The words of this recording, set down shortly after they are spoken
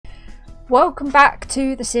Welcome back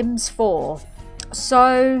to The Sims 4.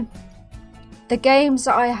 So, the games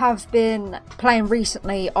that I have been playing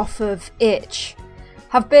recently off of itch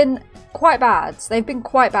have been quite bad. They've been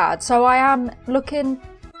quite bad. So I am looking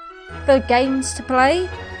for games to play.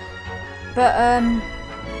 But,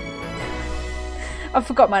 I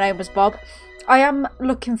forgot my name was Bob. I am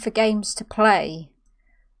looking for games to play.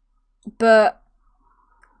 But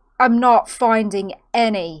I'm not finding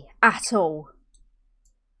any at all.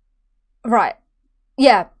 Right.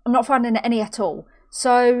 Yeah, I'm not finding any at all.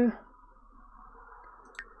 So,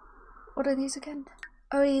 what are these again?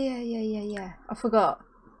 Oh, yeah. I forgot.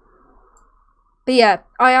 But yeah,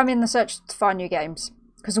 I am in the search to find new games.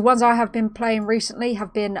 Because the ones I have been playing recently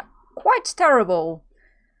have been quite terrible.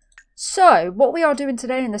 So, what we are doing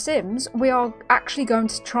today in The Sims, we are actually going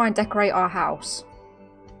to try and decorate our house.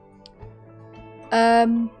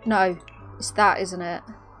 No. It's that, isn't it?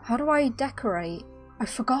 How do I decorate? I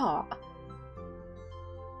forgot.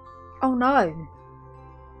 Oh no.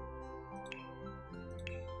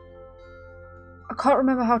 I can't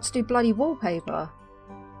remember how to do bloody wallpaper.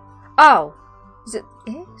 Oh. Is it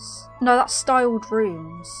this? No, that's styled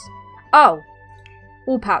rooms. Oh.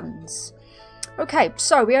 Wall patterns. Okay,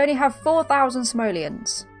 so we only have 4,000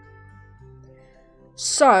 simoleons.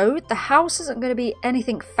 So, the house isn't going to be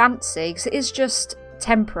anything fancy because it is just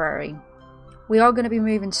temporary. We are going to be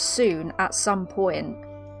moving soon at some point.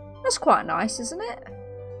 That's quite nice, isn't it?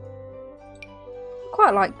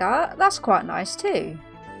 Quite like that. That's quite nice too.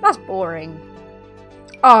 That's boring.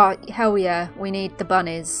 Oh, hell yeah. We need the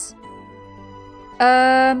bunnies.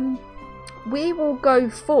 We will go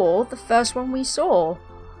for the first one we saw.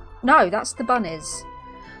 No, that's the bunnies.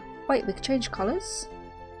 Wait, we can change colours?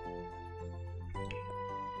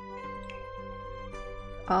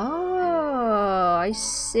 Oh, I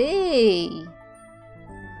see.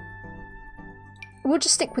 We'll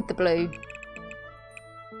just stick with the blue.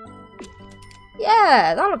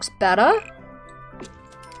 Yeah, that looks better.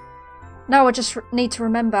 Now I just need to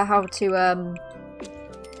remember how to,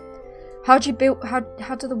 how do you build,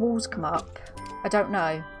 how do the walls come up? I don't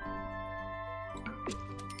know.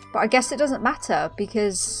 But I guess it doesn't matter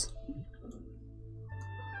because...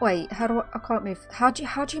 Wait, how do I can't move. How do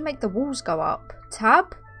you make the walls go up?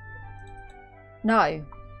 Tab? No.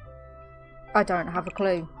 I don't have a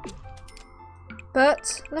clue.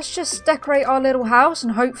 But let's just decorate our little house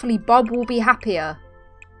and hopefully Bob will be happier.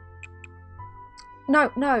 No.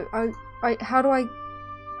 How do I...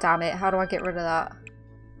 Damn it, how do I get rid of that?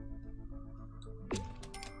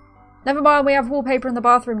 Never mind, we have wallpaper in the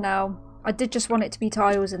bathroom now. I did just want it to be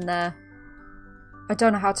tiles in there. I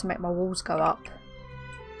don't know how to make my walls go up.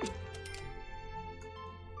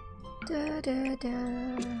 Da da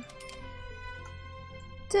da.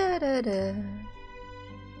 Da da da.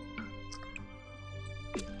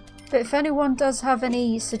 But if anyone does have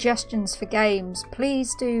any suggestions for games,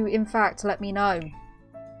 please do in fact let me know.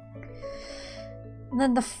 And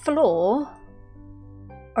then the floor,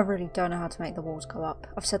 I really don't know how to make the walls go up.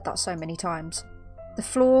 I've said that so many times. The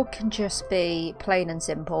floor can just be plain and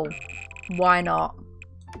simple. Why not?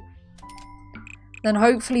 Then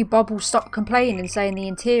hopefully Bob will stop complaining saying the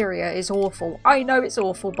interior is awful. I know it's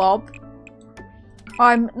awful, Bob.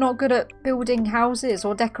 I'm not good at building houses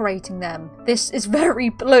or decorating them. This is very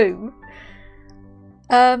blue.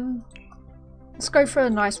 Let's go for a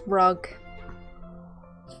nice rug.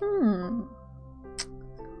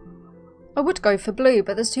 I would go for blue,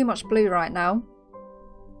 but there's too much blue right now.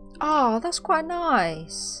 Oh, that's quite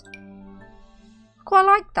nice. I quite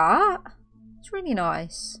like that. It's really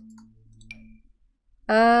nice.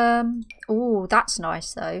 Oh, that's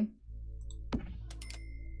nice though.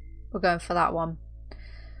 We're going for that one.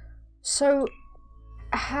 So,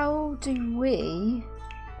 how do we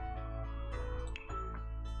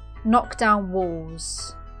knock down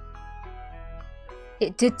walls?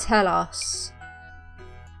 It did tell us.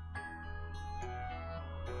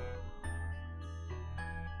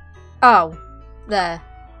 Oh, there.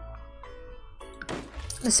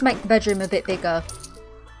 Let's make the bedroom a bit bigger.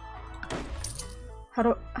 How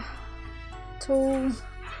do... Tall...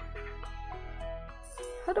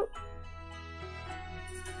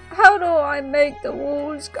 How do I make the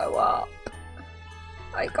walls go up?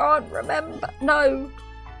 I can't remember. No.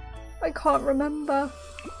 I can't remember.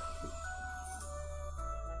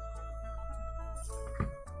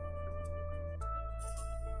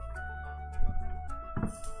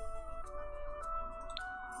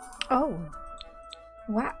 Oh.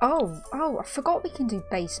 Wow. Oh, I forgot we can do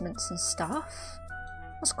basements and stuff.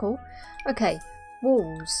 That's cool. Okay.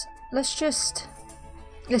 Walls. Let's just...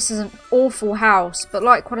 This is an awful house, but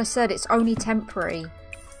like what I said, it's only temporary.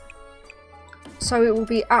 so it will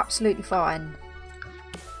be absolutely fine.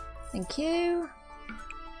 Thank you.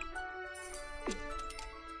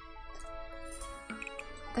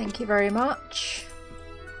 Thank you very much.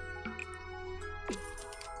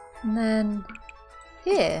 And then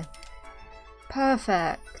here.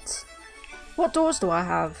 Perfect. What doors do I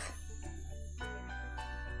have?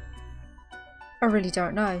 I really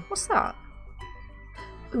don't know. What's that?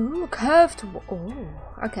 Ooh, curved. Oh,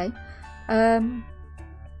 okay.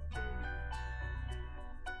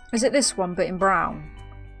 Is it this one but in brown?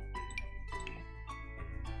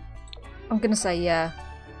 I'm gonna say yeah.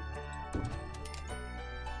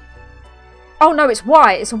 Oh no, it's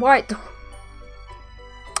white. It's a white door.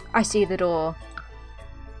 I see the door.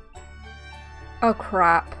 Oh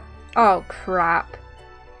crap. Oh crap.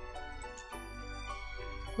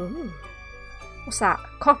 Ooh. What's that?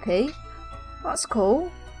 Copy? That's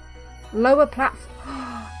cool. Lower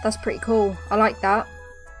platform. That's pretty cool. I like that.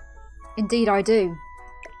 Indeed I do.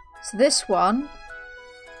 So this one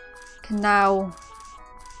can now...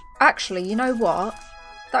 Actually, you know what?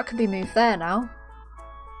 That could be moved there now.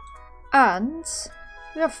 And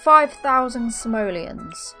we have 5,000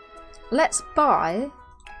 simoleons. Let's buy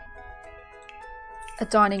a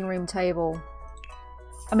dining room table.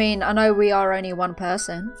 I mean, I know we are only one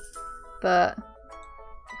person, but...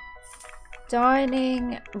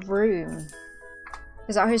 Dining room.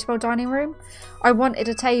 Is that how you spell dining room? I wanted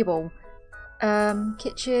a table.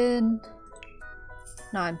 Kitchen.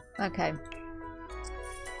 No. Okay.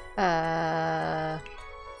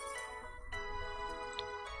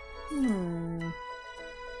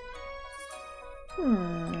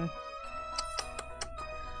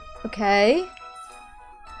 Okay.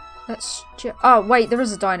 Let's just... Oh, wait, there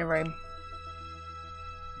is a dining room.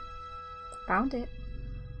 Found it.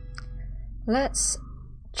 Let's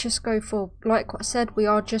just go for... Like what I said, we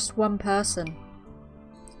are just one person.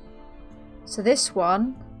 So this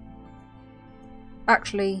one...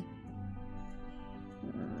 Actually...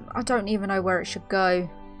 I don't even know where it should go.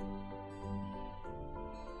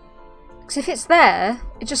 Because if it's there,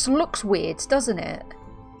 it just looks weird, doesn't it?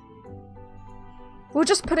 We'll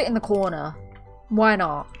just put it in the corner. Why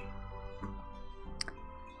not?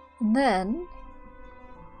 And then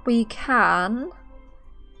we can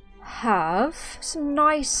have some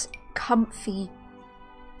nice comfy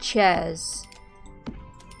chairs.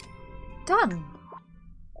 Done.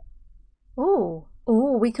 Ooh.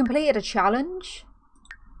 Ooh, we completed a challenge.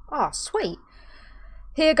 Oh, sweet.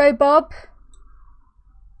 Here go, Bob.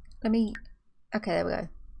 Let me... Okay, there we go.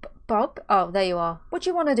 Bob? Oh, there you are. What do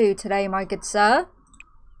you want to do today, my good sir?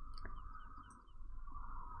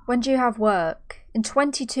 When do you have work? In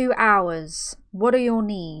 22 hours. What are your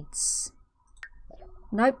needs?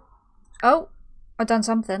 Nope. Oh, I've done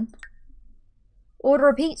something. Order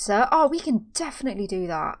a pizza? Oh, we can definitely do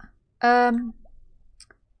that.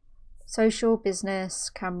 Social, business,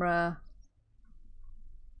 camera.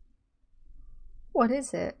 What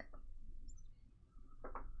is it?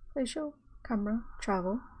 Social, camera,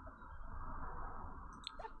 travel.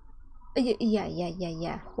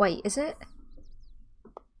 Yeah. Wait, is it?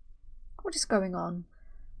 What is going on?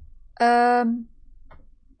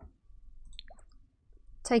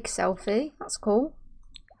 Take a selfie. That's cool.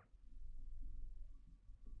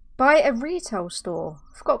 Buy a retail store.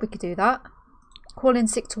 Forgot we could do that. Call in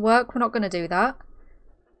sick to work. We're not going to do that.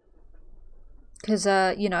 Because,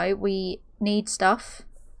 you know, we need stuff.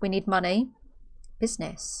 We need money.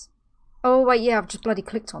 Business. Oh, wait, yeah, I've just bloody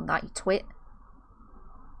clicked on that, you twit.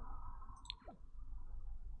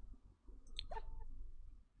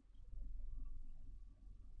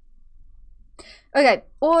 Okay,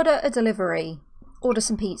 order a delivery. Order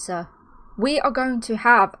some pizza. We are going to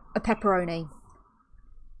have a pepperoni.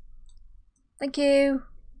 Thank you.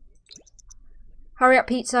 Hurry up,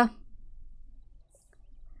 pizza.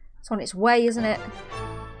 It's on its way, isn't it?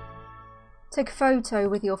 Take a photo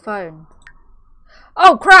with your phone.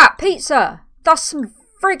 Oh crap, pizza! That's some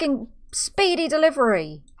frigging speedy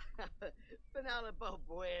delivery.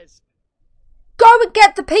 Go and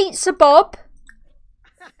get the pizza, Bob!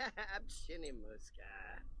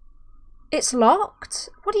 It's locked?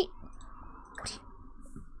 What are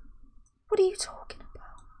you talking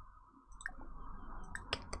about?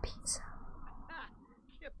 Get the pizza.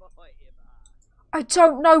 I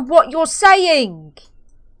don't know what you're saying!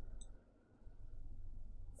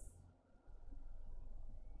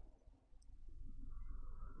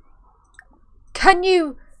 Can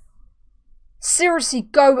you seriously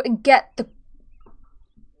go and get the...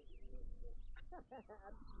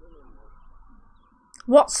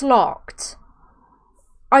 What's locked?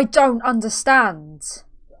 I don't understand.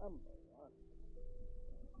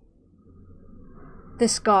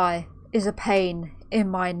 This guy. is a pain in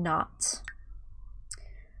my nut.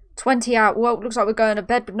 20 out. Well, looks like we're going to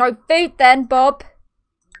bed, but no food then, Bob.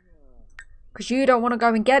 Because you don't want to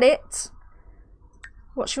go and get it.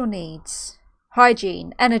 What's your needs?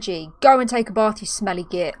 Hygiene, energy. Go and take a bath, you smelly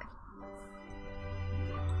git.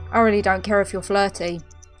 I really don't care if you're flirty.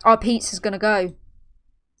 Our pizza's gonna go.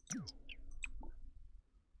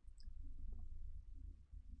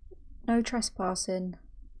 No trespassing.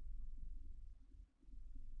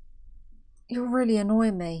 You're really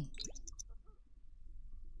annoying me.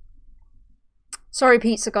 Sorry,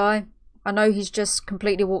 pizza guy. I know he's just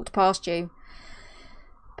completely walked past you.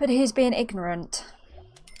 But he's being ignorant.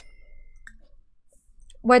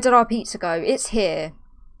 Where did our pizza go? It's here.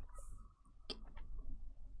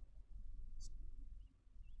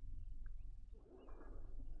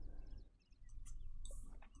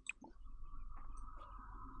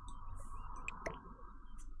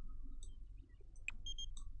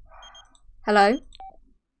 Hello?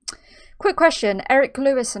 Quick question. Eric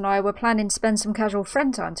Lewis and I were planning to spend some casual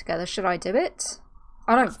friend time together. Should I do it?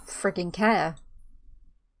 I don't frigging care.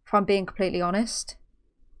 If I'm being completely honest.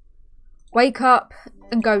 Wake up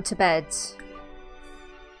and go to bed.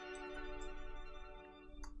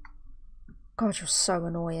 God, you're so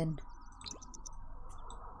annoying.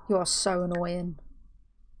 You are so annoying.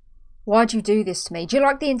 Why'd you do this to me? Do you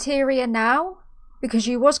like the interior now? Because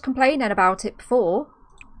you was complaining about it before.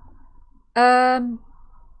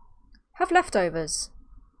 Have leftovers.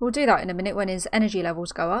 We'll do that in a minute when his energy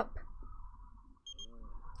levels go up.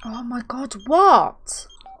 Oh my god, what?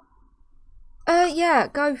 Yeah,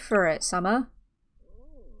 go for it, Summer.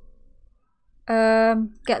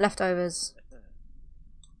 Get leftovers.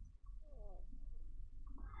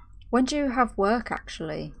 When do you have work,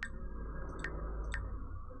 actually?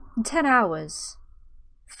 In 10 hours.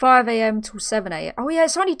 5 AM till 7 AM. Oh yeah,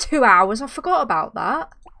 it's only 2 hours. I forgot about that.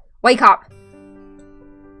 Wake up.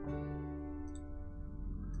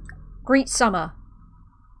 Greet Summer.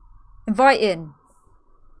 Invite in.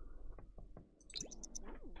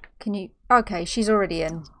 Can you... Okay, she's already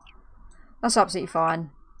in. That's absolutely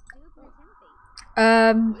fine.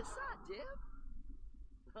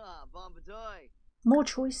 More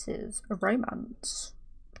choices. A romance.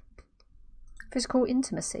 Physical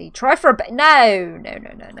intimacy. Try for a bit. No.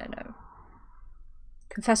 No.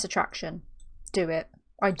 Confess attraction. Do it.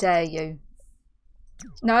 I dare you.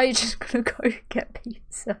 No, you're just gonna go get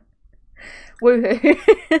pizza.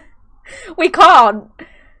 Woohoo. We can't.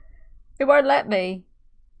 It won't let me.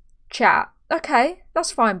 Chat. Okay,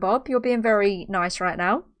 that's fine, Bob. You're being very nice right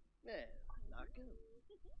now.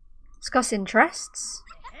 Discuss interests.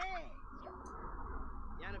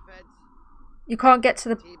 You can't get to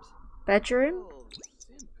the bedroom?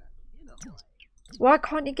 Why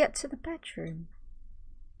can't you get to the bedroom?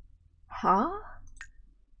 Huh?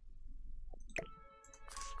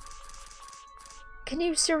 Can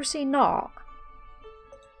you seriously not?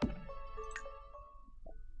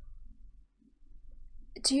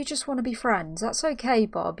 Do you just want to be friends? That's okay,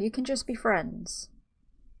 Bob. You can just be friends.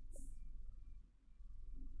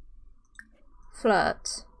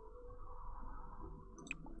 Flirt.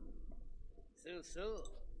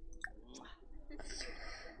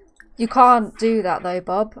 You can't do that though,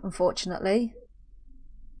 Bob, unfortunately.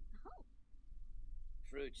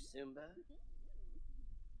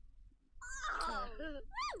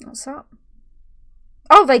 What's that?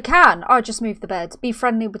 Oh, they can! I just moved the bed. Be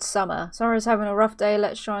friendly with Summer. Summer's having a rough day.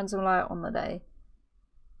 Let's shine some light on the day.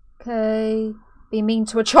 Okay. Be mean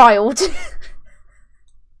to a child.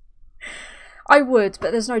 I would,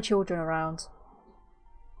 but there's no children around.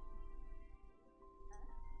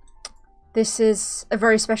 This is a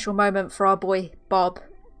very special moment for our boy, Bob.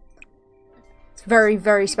 It's a very,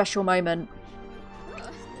 very special moment.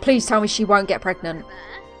 Please tell me she won't get pregnant.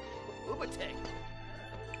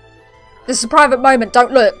 This is a private moment,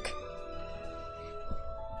 don't look.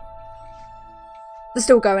 They're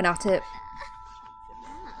still going at it.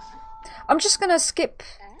 I'm just gonna skip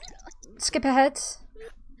ahead.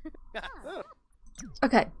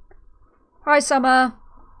 Okay. Hi, Summer.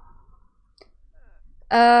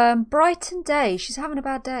 Brighten day. She's having a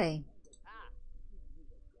bad day.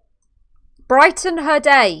 Brighten her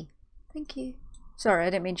day. Thank you. Sorry,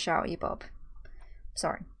 I didn't mean to shout at you, Bob.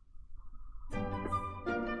 Sorry.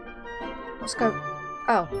 Let's go.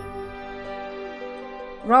 Oh.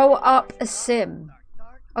 Roll up a sim.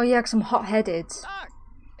 Oh yeah, because I'm hot-headed.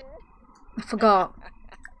 I forgot.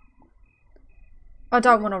 I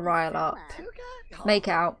don't want to rile up. Make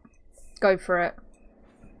out. Go for it.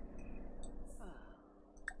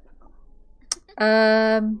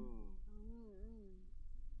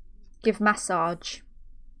 Give massage.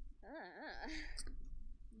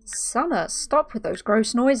 Summer, stop with those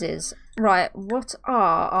gross noises. Right, what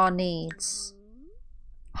are our needs?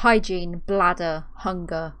 Hygiene, bladder,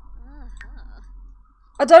 hunger.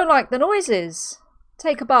 I don't like the noises.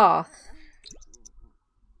 Take a bath.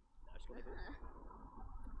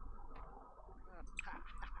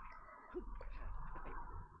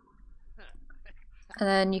 And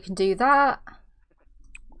then you can do that.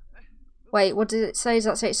 Wait, what did it say? Does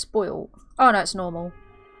that say it's spoiled? Oh no, it's normal.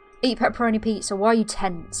 Eat pepperoni pizza. Why are you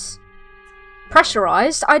tense?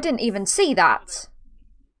 Pressurized? I didn't even see that.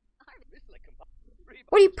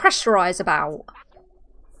 What are you pressurized about?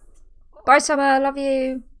 Bye, Summer. Love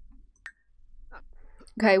you.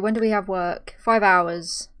 Okay, when do we have work? 5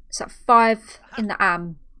 hours. It's at 5 in the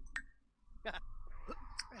AM.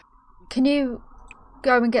 Can you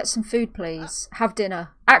go and get some food, please? Have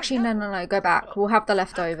dinner. Actually, no. Go back. We'll have the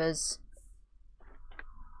leftovers.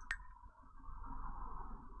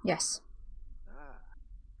 Yes.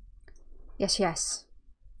 Yes.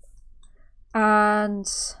 And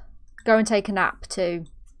go and take a nap too.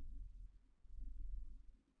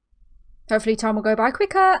 Hopefully time will go by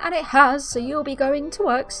quicker, and it has, so you'll be going to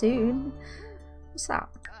work soon. What's that?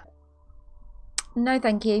 No,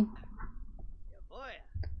 thank you.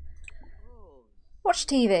 Watch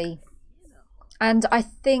TV. And I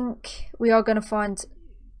think we are going to find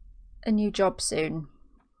a new job soon.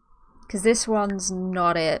 Because this one's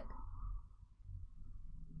not it.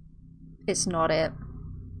 It's not it.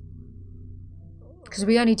 Because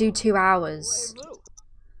we only do 2 hours.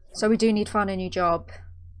 So we do need to find a new job.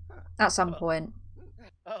 At some point.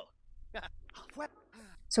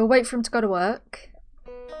 So we'll wait for him to go to work.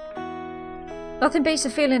 Nothing beats the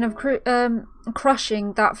feeling of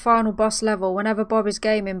crushing that final boss level. Whenever Bob is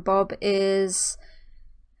gaming, Bob is...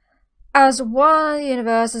 As one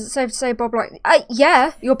universe, is it safe to say Bob like...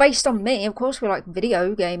 yeah, you're based on me. Of course we like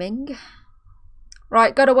video gaming.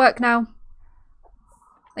 Right, go to work now.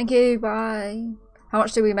 Thank you, bye. How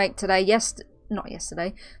much did we make today? Not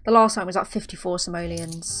yesterday. The last time was like 54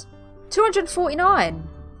 simoleons. 249.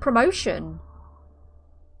 Promotion.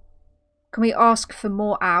 Can we ask for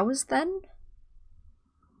more hours then?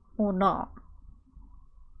 Or not?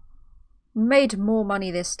 Made more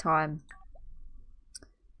money this time.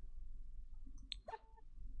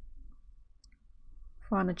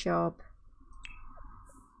 Find a job.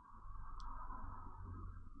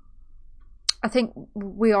 I think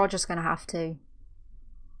we are just going to have to.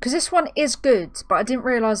 Because this one is good, but I didn't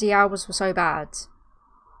realise the hours were so bad.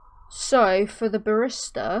 So, for the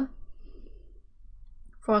barista,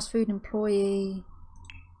 fast food employee,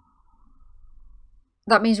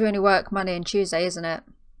 that means we only work Monday and Tuesday, isn't it?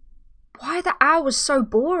 Why are the hours so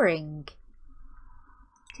boring?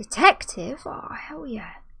 Detective? Oh, hell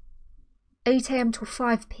yeah. 8 AM till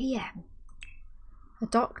 5 PM. A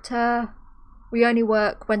doctor. We only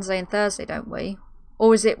work Wednesday and Thursday, don't we?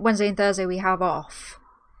 Or is it Wednesday and Thursday we have off?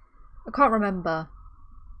 I can't remember.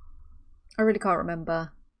 I really can't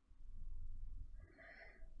remember.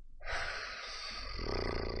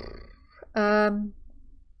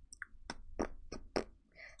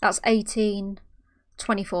 That's 18,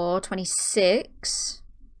 24, 26.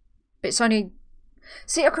 But it's only...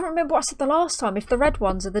 See, I can't remember what I said the last time. If the red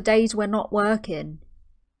ones are the days we're not working.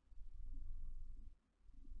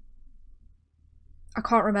 I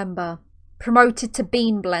can't remember. Promoted to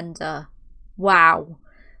bean blender. Wow.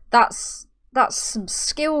 That's some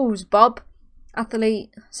skills, Bob.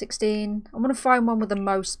 Athlete, 16. I want to find one with the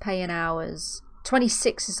most paying hours.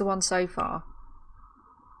 26 is the one so far.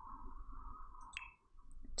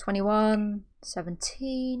 21,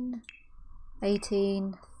 17,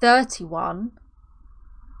 18, 31.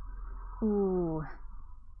 Ooh.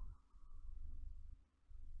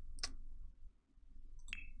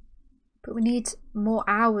 But we need more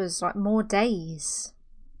hours, like more days.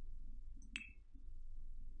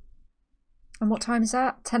 And what time is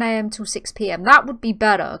that? 10 AM till 6 PM. That would be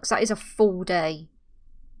better, because that is a full day.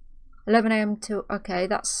 11 AM till... Okay,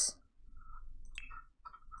 that's...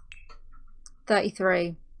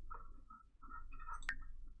 33.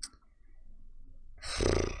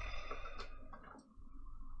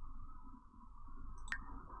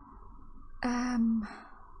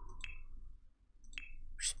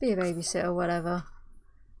 Just be a babysitter or whatever.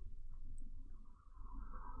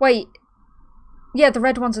 Wait. Yeah, the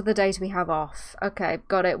red ones are the days we have off. Okay,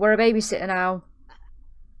 got it. We're a babysitter now.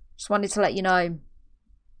 Just wanted to let you know.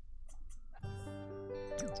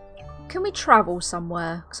 Can we travel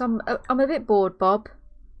somewhere? Because I'm a bit bored, Bob.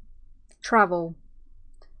 Travel.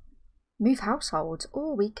 Move household.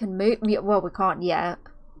 Oh, we can move. Well, we can't yet.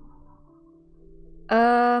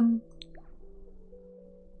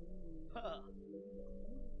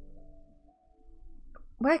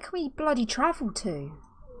 Where can we bloody travel to?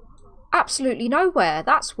 Absolutely nowhere,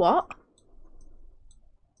 that's what.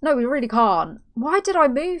 No, we really can't. Why did I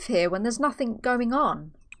move here when there's nothing going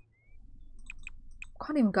on?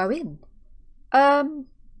 Can't even go in. Let's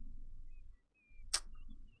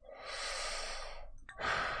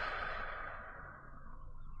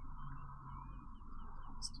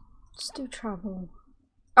do travel.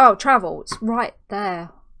 Oh, travel. It's right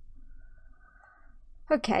there.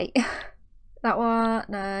 Okay. That one.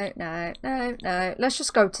 No, no, no, no. Let's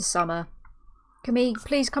just go to summer. Can we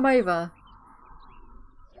please come over?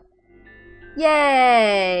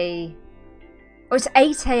 Yay! Oh, it's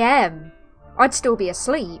 8 AM. I'd still be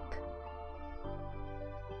asleep.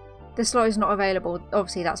 This slot is not available.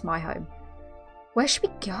 Obviously, that's my home. Where should we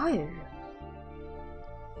go?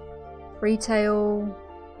 Retail.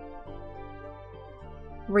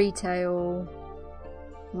 Retail.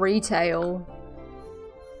 Retail.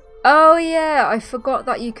 Oh yeah, I forgot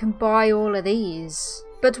that you can buy all of these.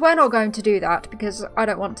 But we're not going to do that because I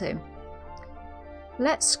don't want to.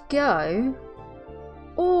 Let's go.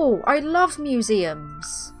 Oh, I love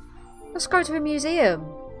museums. Let's go to a museum.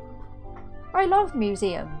 I love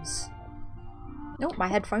museums. Oh, my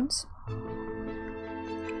headphones.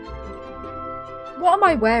 What am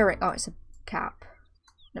I wearing? Oh, it's a cap.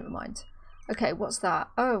 Never mind. Okay, what's that?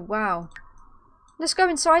 Oh, wow. Let's go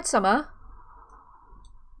inside, Summer.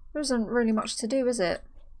 There isn't really much to do, is it?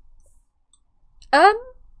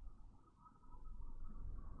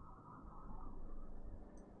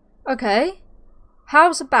 Okay.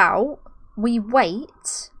 How's about we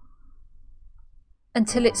wait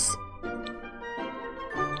until it's...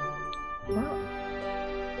 What?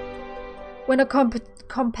 When a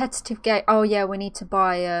competitive game... Oh yeah, we need to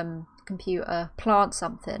buy computer. Plant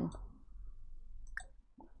something.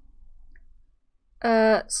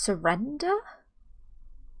 Surrender?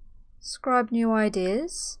 Scribe new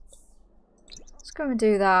ideas. Let's go and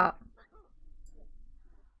do that.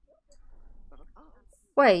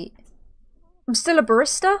 Wait. I'm still a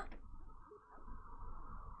barista?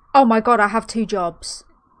 Oh my god, I have 2 jobs.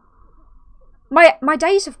 My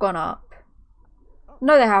days have gone up.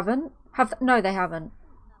 No, they haven't. No, they haven't.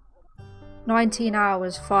 19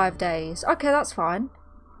 hours, 5 days. Okay, that's fine.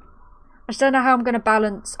 I just don't know how I'm going to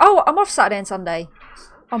balance... Oh, I'm off Saturday and Sunday.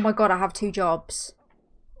 Oh my god, I have 2 jobs.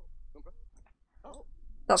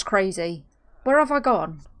 That's crazy. Where have I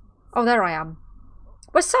gone? Oh, there I am.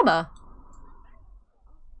 Where's Summer?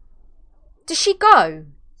 Did she go?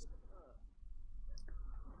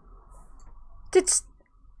 Did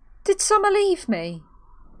Summer leave me?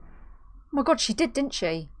 Oh my god, she did, didn't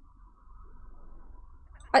she?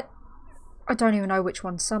 I don't even know which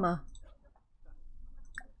one's Summer.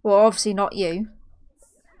 Well, obviously not you.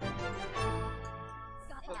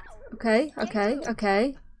 Okay, okay,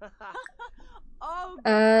 okay.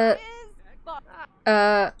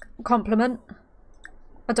 Compliment.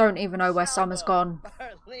 I don't even know where Summer's gone.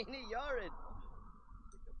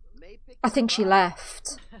 I think she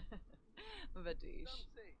left.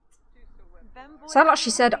 Sound like she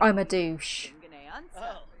said I'm a douche.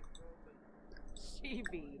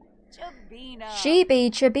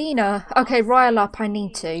 Chibi Chabina. Okay, rile up I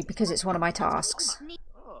need to because it's one of my tasks.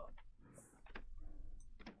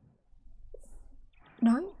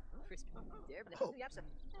 No?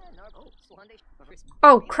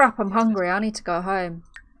 Oh crap, I'm hungry. I need to go home.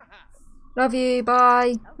 Love you,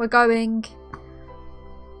 bye. We're going.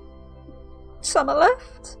 Summer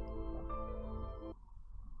left?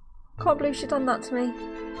 Can't believe she done that to me.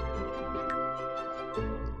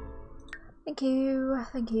 Thank you,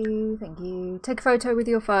 thank you, thank you. Take a photo with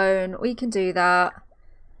your phone. We can do that.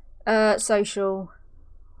 Social.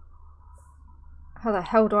 How the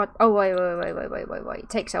hell do I... Oh, wait.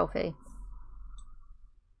 Take selfie.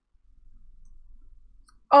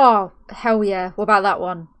 Oh, hell yeah. What about that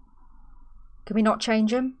one? Can we not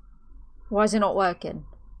change them? Why is it not working?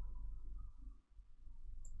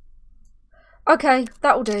 Okay,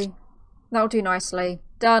 that'll do. That'll do nicely.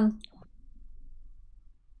 Done.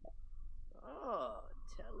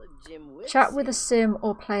 Chat with a sim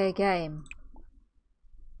or play a game.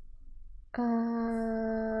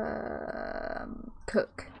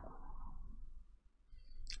 Cook.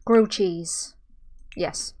 Grilled cheese.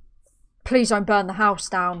 Yes. Please don't burn the house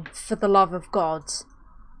down, for the love of God.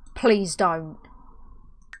 Please don't.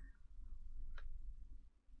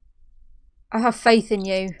 I have faith in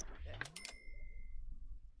you.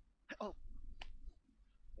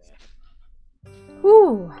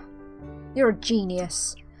 Ooh. You're a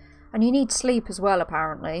genius. And you need sleep as well,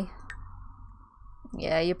 apparently.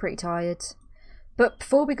 Yeah, you're pretty tired. But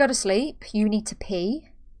before we go to sleep, you need to pee.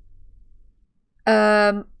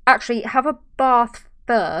 Actually, have a bath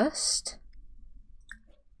first.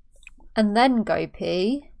 And then go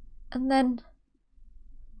pee. And then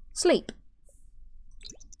sleep.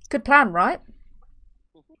 Good plan, right?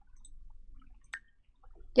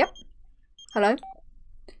 Yep. Hello.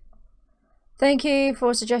 Thank you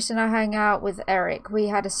for suggesting I hang out with Eric. We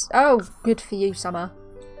had a... Oh, good for you, Summer.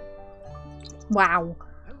 Wow.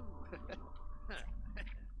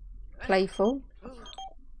 Playful.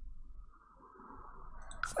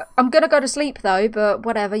 I'm gonna go to sleep though, but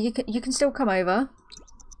whatever. You can still come over.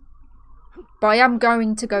 But I am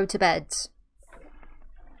going to go to bed.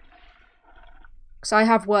 Because I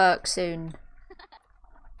have work soon.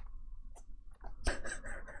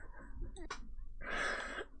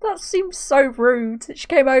 That seems so rude. She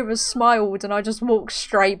came over, smiled, and I just walked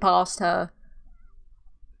straight past her.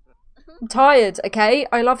 I'm tired, okay?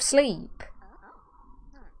 I love sleep.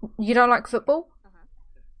 You don't like football?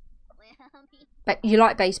 You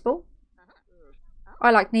like baseball? I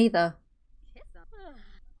like neither.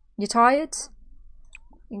 You tired?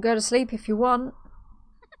 You can go to sleep if you want.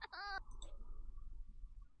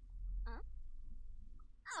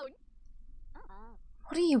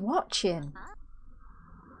 What are you watching?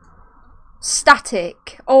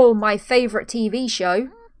 Static. Oh, my favourite TV show.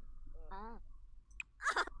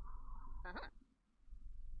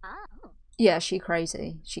 Yeah, she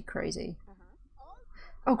crazy. She crazy.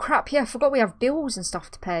 Oh crap, yeah, I forgot we have bills and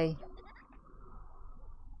stuff to pay.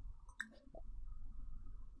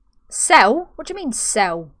 Sell? What do you mean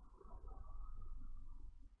sell?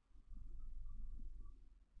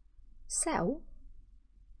 Sell?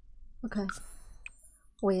 Okay.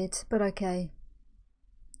 Weird, but okay.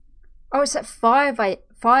 Oh, it's at 5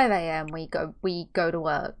 a.m. we go to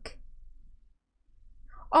work.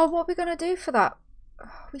 Oh, what are we gonna do for that?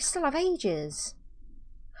 We still have ages.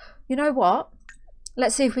 You know what?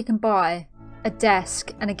 Let's see if we can buy a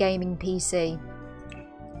desk and a gaming PC.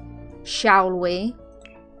 Shall we?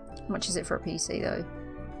 How much is it for a PC though?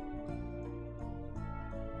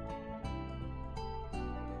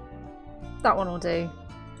 That one will do.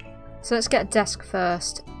 So let's get a desk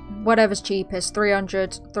first. Whatever's cheapest.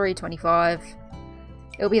 300, 325.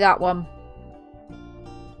 It'll be that one.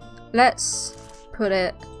 Let's put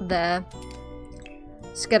it there.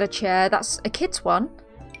 Let's get a chair. That's a kid's one.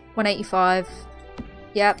 185.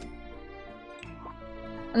 Yep.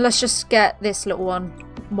 And let's just get this little one.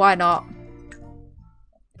 Why not?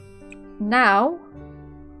 Now,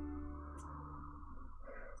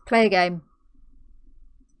 play a game.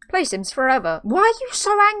 Play Sims forever. Why are you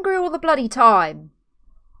so angry all the bloody time?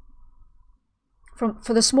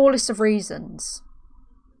 For the smallest of reasons.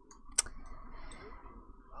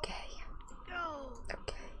 Okay.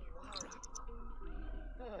 Okay.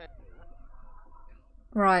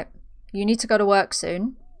 Right. You need to go to work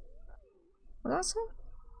soon. What did that say?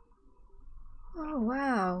 Oh,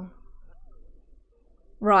 wow.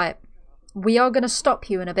 Right. We are going to stop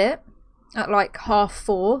you in a bit. At like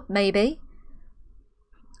 4:30, maybe.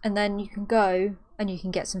 And then you can go and you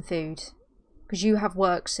can get some food. Because you have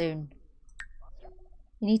work soon.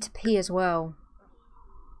 You need to pee as well.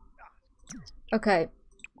 Okay.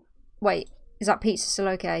 Wait. Is that pizza still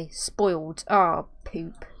okay? Spoiled. Oh,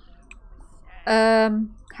 poop.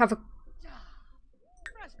 Have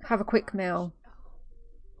a quick meal.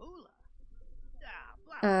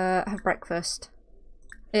 Have breakfast.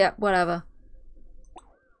 Yeah, whatever.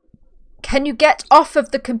 Can you get off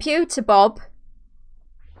of the computer, Bob?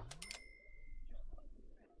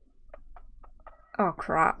 Oh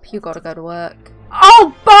crap, you gotta go to work.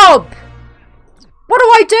 Oh, Bob! What do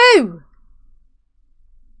I do?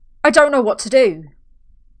 I don't know what to do.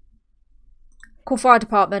 Call fire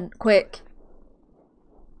department, quick.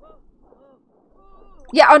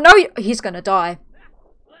 Yeah, I know he's gonna die.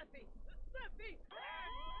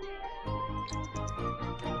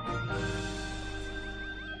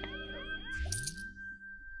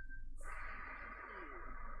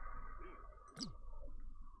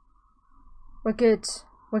 We're good.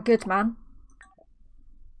 We're good, man.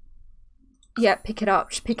 Yeah, pick it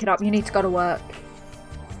up. Just pick it up. You need to go to work.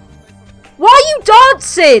 Why are you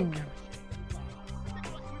dancing?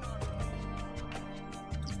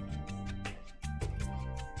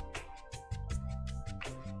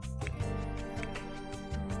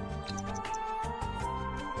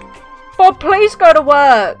 Bob, please go to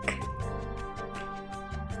work.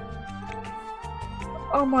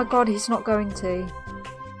 Oh my god, he's not going to.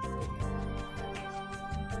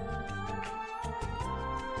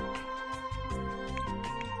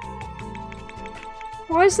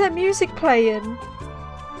 Why is there music playing?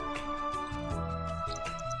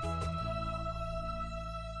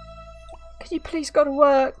 Can you please go to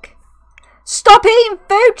work? Stop eating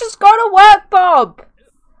food! Just go to work, Bob!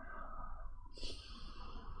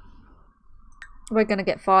 We're gonna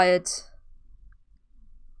get fired.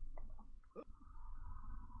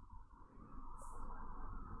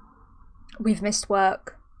 We've missed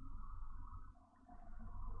work.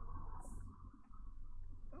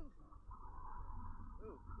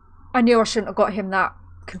 I knew I shouldn't have got him that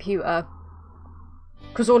computer.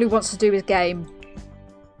 Because all he wants to do is game.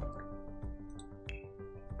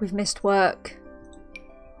 We've missed work.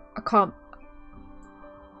 I can't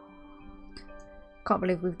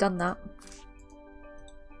believe we've done that.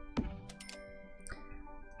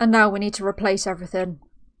 And now we need to replace everything.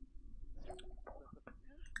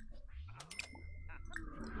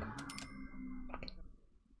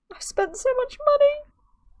 I spent so much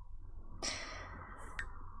money.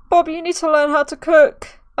 Bob, you need to learn how to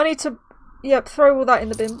cook. I need to... Yep, throw all that in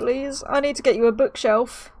the bin, please. I need to get you a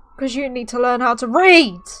bookshelf. Because you need to learn how to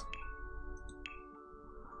read!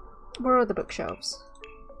 Where are the bookshelves?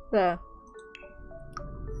 There.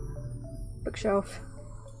 Bookshelf.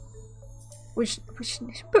 Which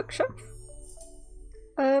bookshelf?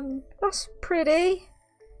 That's pretty.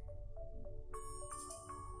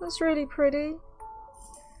 That's really pretty.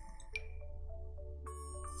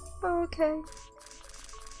 Oh, okay.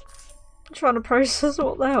 I'm trying to process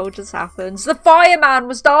what the hell just happened. The fireman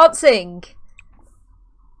was dancing!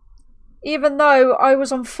 Even though I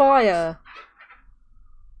was on fire.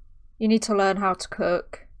 You need to learn how to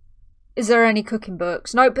cook. Is there any cooking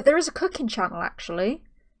books? No, but there is a cooking channel actually.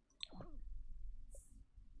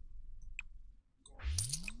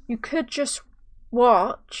 You could just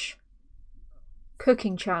watch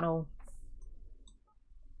cooking channel.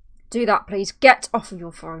 Do that, please. Get off of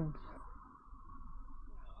your phone.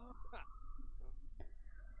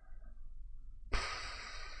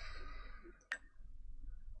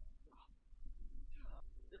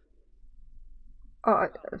 Oh,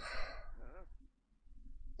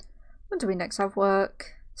 when do we next have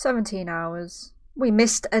work? 17 hours. We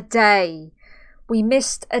missed a day. We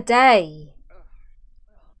missed a day.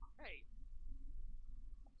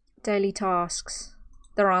 Daily tasks.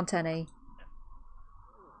 There aren't any.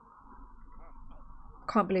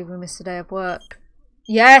 Can't believe we missed a day of work.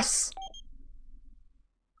 Yes!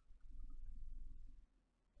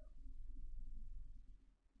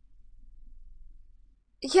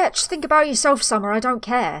 Yeah, just think about yourself, Summer. I don't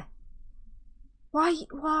care. Why?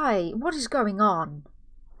 Why? What is going on?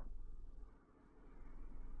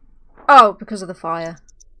 Oh, because of the fire.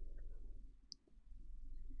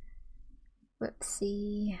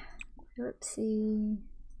 Whoopsie. Whoopsie.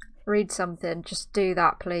 Read something. Just do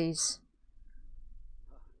that, please.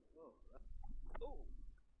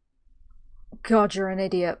 God, you're an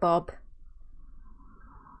idiot, Bob.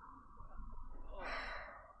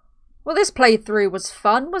 Well, this playthrough was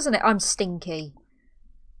fun, wasn't it? I'm stinky.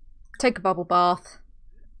 Take a bubble bath.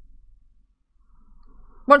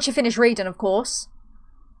 Once you finish reading, of course.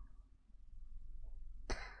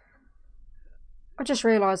 I just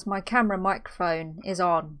realised my camera microphone is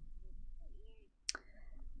on.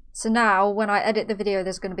 So now, when I edit the video,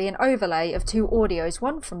 there's going to be an overlay of two audios.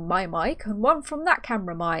 One from my mic and one from that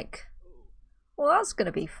camera mic. Well, that's going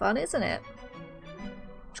to be fun, isn't it?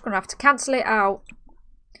 Just going to have to cancel it out.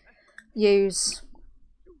 Use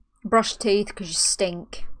brush teeth because you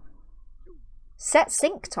stink. Set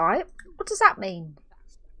sync type? What does that mean?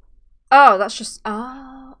 Oh, that's just...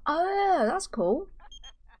 Oh, that's cool.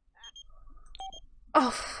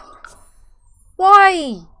 Oh.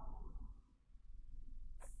 Why? Oh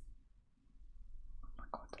my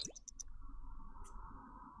God.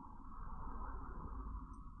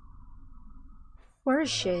 Where is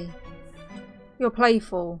she? You're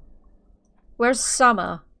playful. Where's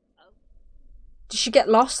Summer? Did she get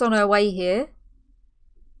lost on her way here?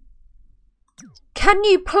 Can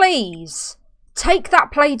you please take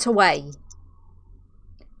that plate away?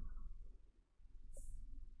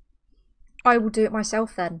 I will do it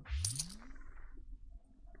myself then.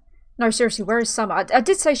 No, seriously, where is Summer? I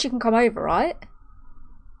did say she can come over, right?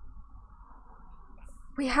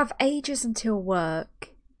 We have ages until work.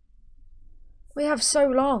 We have so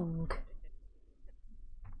long.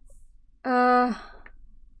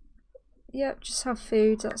 Yep, just have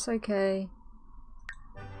food, that's okay.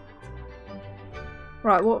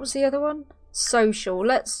 Right, what was the other one? Social.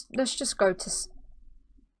 Let's just go to...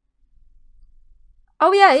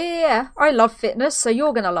 Oh yeah. I love fitness, so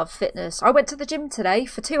you're gonna love fitness. I went to the gym today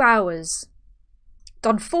for 2 hours.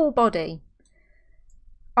 Done full body.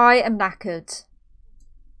 I am knackered.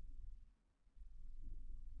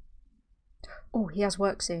 Oh, he has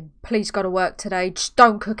work soon. Please go to work today. Just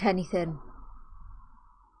don't cook anything.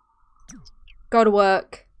 Go to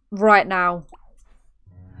work. Right now.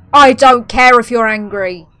 I don't care if you're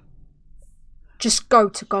angry. Just go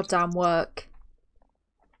to goddamn work.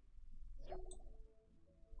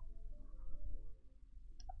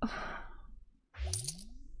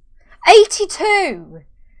 82!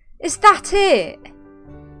 Is that it?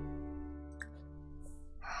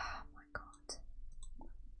 Oh my god.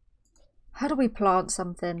 How do we plant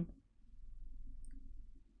something?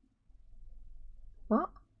 What?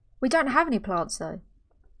 We don't have any plants though.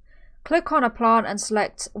 Click on a plant and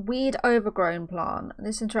select weed overgrown plant.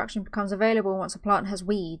 This interaction becomes available once a plant has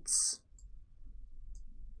weeds.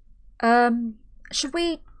 Should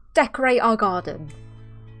we decorate our garden?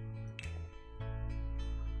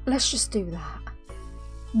 Let's just do that.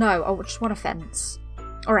 No, I just want a fence.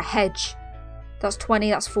 Or a hedge. That's 20,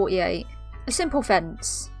 that's 48. A simple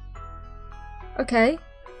fence. Okay.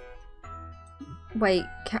 Wait,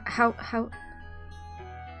 how...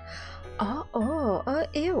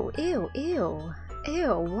 ew,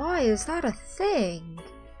 why is that a thing?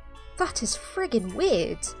 That is friggin'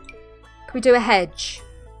 weird. Can we do a hedge?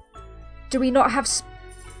 Do we not have...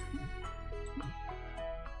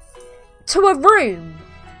 To a room?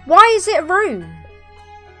 Why is it a room?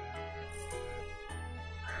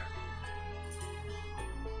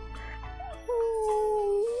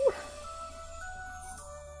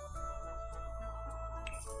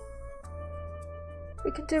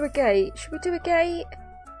 We can do a gate. Should we do a gate?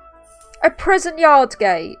 A present yard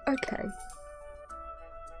gate. Okay.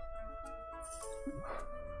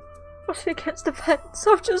 What's against the fence?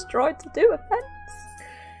 I've just tried to do a fence.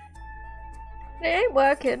 It ain't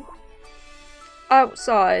working.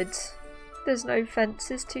 Outside. There's no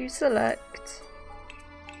fences to select.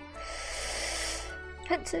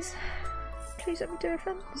 Fences. Please let me do a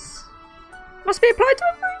fence. Must be applied to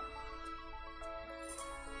a room.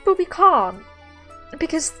 But we can't.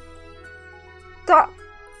 Because that...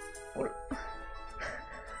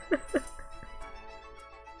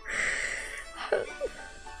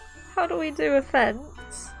 How do we do a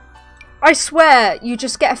fence? I swear you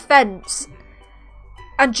just get a fence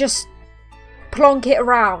and just plonk it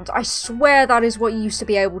around. I swear that is what you used to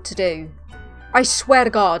be able to do. I swear to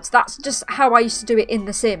God, that's just how I used to do it in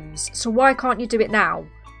The Sims. So why can't you do it now?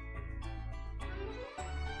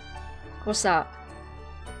 What's that?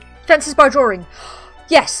 Fences by drawing.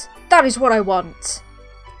 Yes, that is what I want.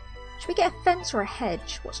 Should we get a fence or a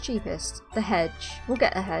hedge? What's cheapest? The hedge. We'll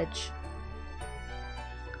get a hedge.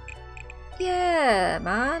 Yeah,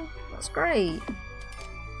 man. That's great.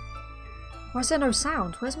 Why is there no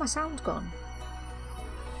sound? Where's my sound gone?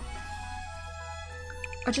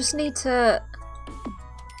 I just need to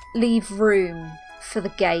leave room for the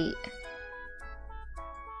gate.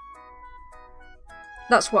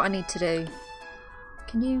 That's what I need to do.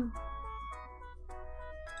 Can you...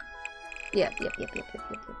 Yep.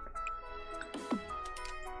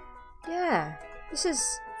 Yeah, this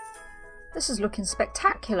is looking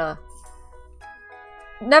spectacular.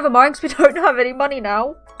 Never mind, because we don't have any money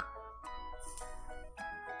now.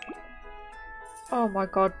 Oh my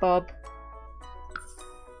god, Bob.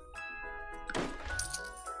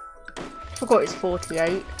 Forgot it's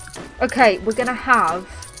 48. Okay, we're gonna have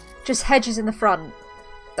just hedges in the front.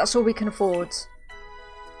 That's all we can afford.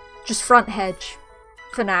 Just front hedge.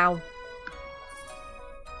 For now.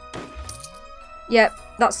 Yep,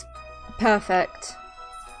 that's perfect.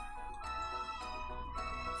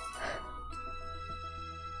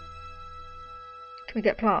 Can we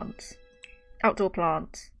get plants? Outdoor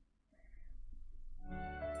plants.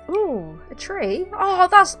 Ooh, a tree. Oh,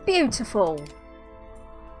 that's beautiful.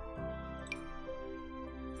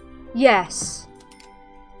 Yes.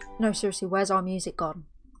 No, seriously, where's our music gone?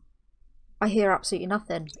 I hear absolutely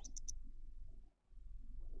nothing.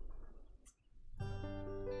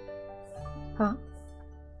 Huh?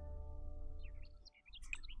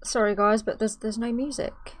 Sorry guys, but there's no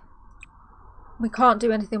music. We can't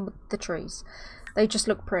do anything with the trees. They just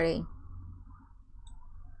look pretty.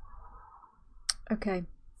 Okay.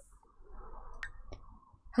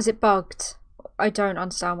 Has it bugged? I don't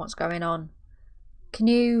understand what's going on. Can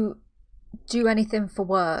you do anything for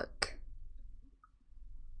work?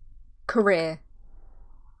 Career?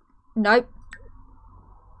 Nope.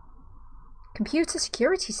 Computer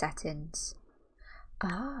security settings.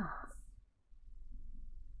 Ah.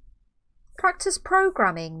 Practice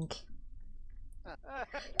programming.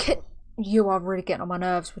 You are really getting on my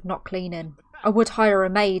nerves with not cleaning. I would hire a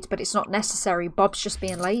maid, but it's not necessary. Bob's just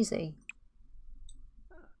being lazy.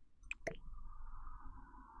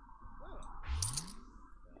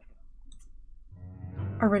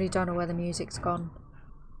 I really don't know where the music's gone.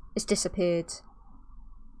 It's disappeared.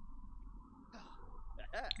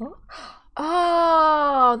 What?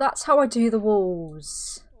 Oh, that's how I do the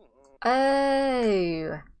walls.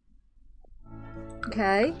 Oh.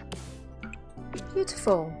 Okay.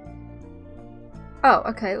 Beautiful. Oh,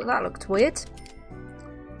 okay. Well, that looked weird.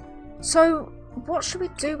 So, what should we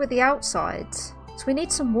do with the outside? So we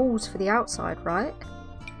need some walls for the outside, right?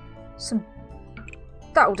 Some...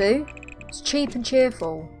 That'll do. It's cheap and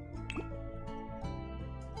cheerful.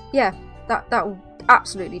 Yeah, that will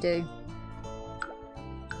absolutely do.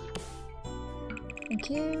 Thank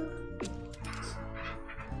you.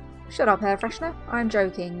 Shut up, hair freshener. I'm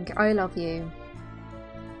joking. I love you.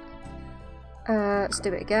 Let's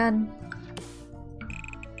do it again.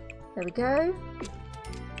 There we go.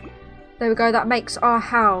 There we go. That makes our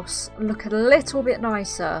house look a little bit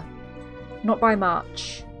nicer. Not by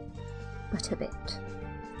much, but a bit.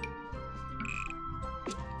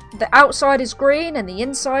 The outside is green and the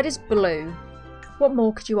inside is blue. What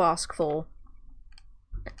more could you ask for?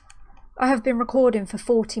 I have been recording for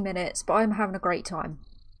 40 minutes, but I'm having a great time.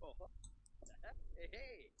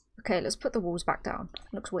 Okay, let's put the walls back down.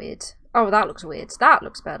 Looks weird. Oh, that looks weird. That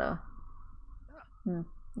looks better.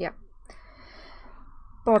 Yeah.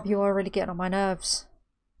 Bob, you are really getting on my nerves.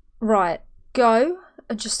 Right, go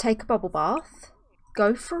and just take a bubble bath.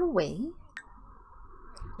 Go for a wee.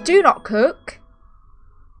 Do not cook.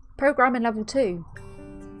 Programming level 2.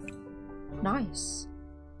 Nice.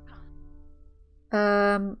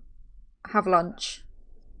 Have lunch.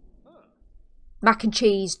 Mac and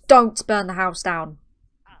cheese. Don't burn the house down.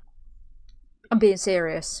 I'm being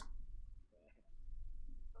serious.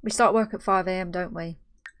 We start work at 5 AM, don't we?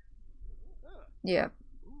 Yeah.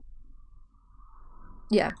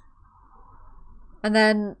 Yeah. And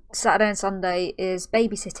then Saturday and Sunday is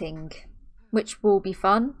babysitting, which will be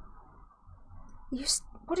fun.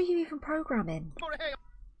 What are you even programming?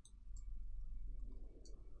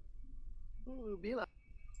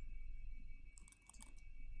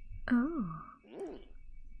 Oh.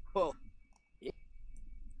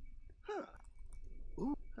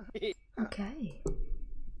 Okay.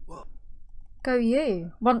 Go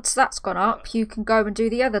you. Once that's gone up, you can go and do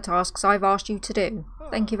the other tasks I've asked you to do.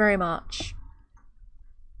 Thank you very much.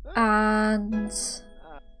 And...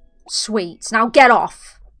 sweet. Now get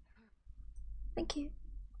off! Thank you.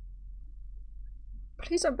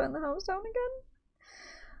 Please don't burn the house down again.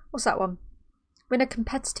 What's that one? Win a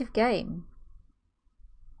competitive game.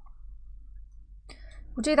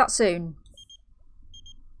 We'll do that soon.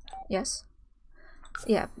 Yes?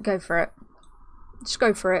 Yeah, go for it. Just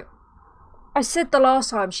go for it. I said the last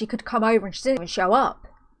time she could come over and she didn't even show up.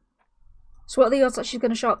 So what are the odds that she's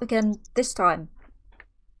going to show up again this time?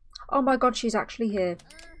 Oh my god, she's actually here.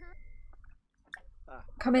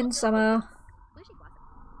 Come in, Summer.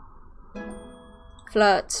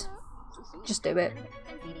 Flirt. Just do it.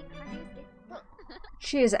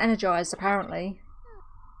 She is energized, apparently.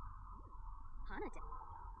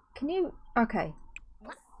 Can you... Okay.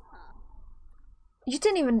 You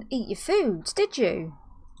didn't even eat your food, did you?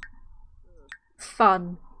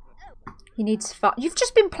 Fun. He needs fun. You've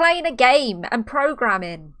just been playing a game and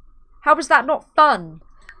programming. How was that not fun?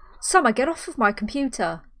 Summer, get off of my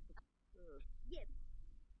computer.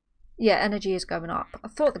 Yeah, energy is going up. I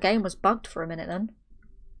thought the game was bugged for a minute then.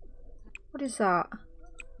 What is that?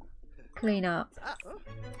 Clean up.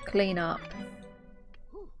 Clean up.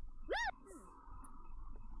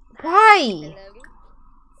 Why?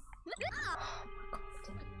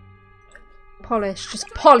 Polish. Just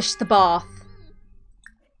polish the bath.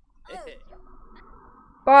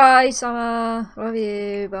 Bye, Summer. Love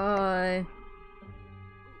you. Bye.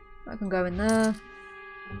 I can go in there.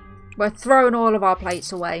 We're throwing all of our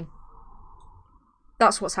plates away.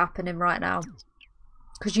 That's what's happening right now.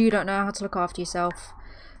 Because you don't know how to look after yourself.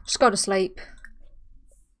 Just go to sleep.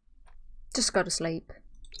 Just go to sleep.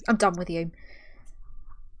 I'm done with you.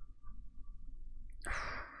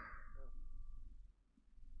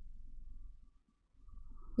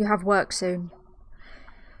 You have work soon.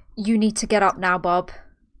 You need to get up now, Bob.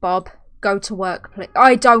 Bob, go to work, please.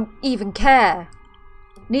 I don't even care.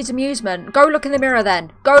 Needs amusement. Go look in the mirror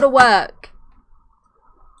then. Go to work.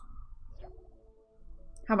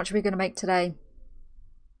 How much are we going to make today?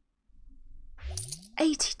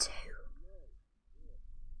 82.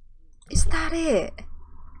 Is that it?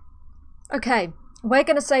 Okay. We're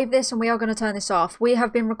going to save this and we are going to turn this off. We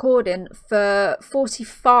have been recording for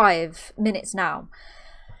 45 minutes now.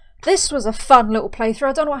 This was a fun little playthrough.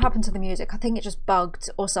 I don't know what happened to the music. I think it just bugged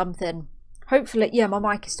or something. Hopefully, yeah, my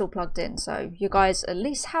mic is still plugged in, so you guys at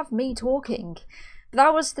least have me talking. But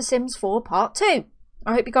that was The Sims 4 Part 2.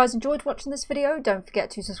 I hope you guys enjoyed watching this video. Don't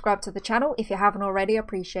forget to subscribe to the channel if you haven't already. I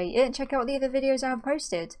appreciate it. And check out the other videos I have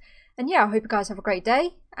posted. And yeah, I hope you guys have a great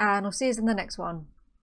day, and I'll see you in the next one.